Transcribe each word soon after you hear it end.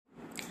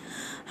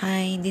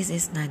Hi, this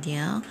is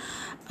Nadia,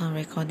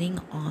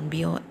 recording on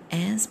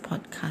BOS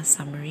podcast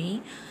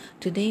summary.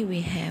 Today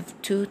we have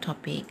two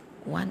topics.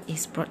 One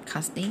is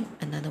broadcasting,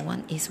 another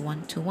one is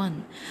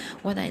one-to-one.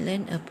 What I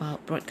learned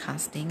about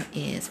broadcasting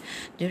is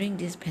during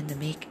this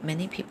pandemic,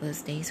 many people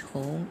stay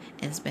home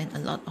and spend a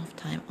lot of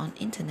time on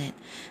internet.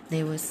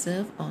 They will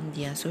surf on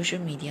their social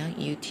media,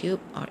 YouTube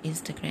or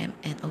Instagram,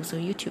 and also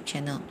YouTube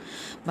channel.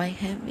 By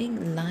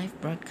having live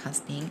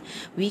broadcasting,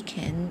 we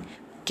can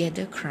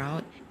gather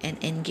crowd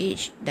and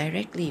engage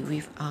directly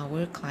with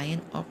our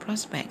client or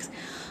prospects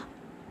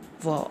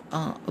for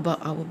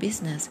about our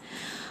business.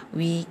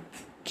 We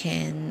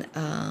can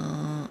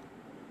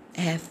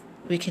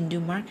we can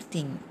do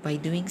marketing by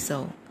doing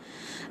so.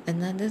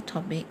 Another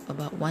topic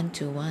about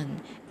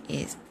one-to-one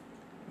is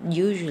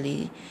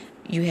usually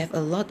you have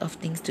a lot of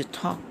things to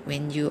talk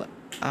when you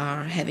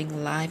are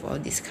having live or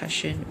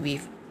discussion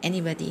with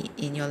anybody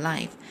in your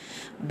life,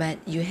 but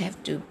you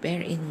have to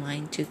bear in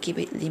mind to keep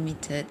it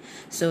limited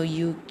so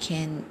you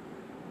can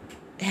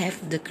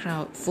have the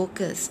crowd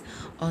focus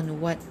on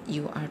what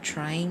you are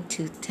trying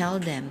to tell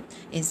them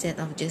instead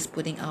of just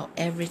putting out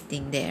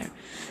everything there.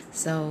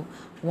 So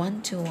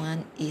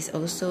one-to-one is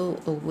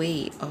also a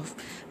way of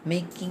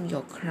making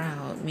your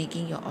crowd,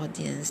 making your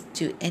audience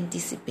to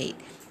anticipate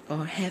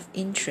or have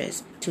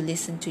interest to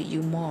listen to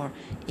you more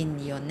in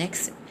your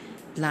next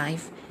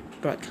live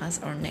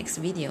broadcast or next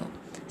video.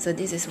 So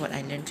this is what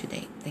I learned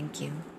today. Thank you.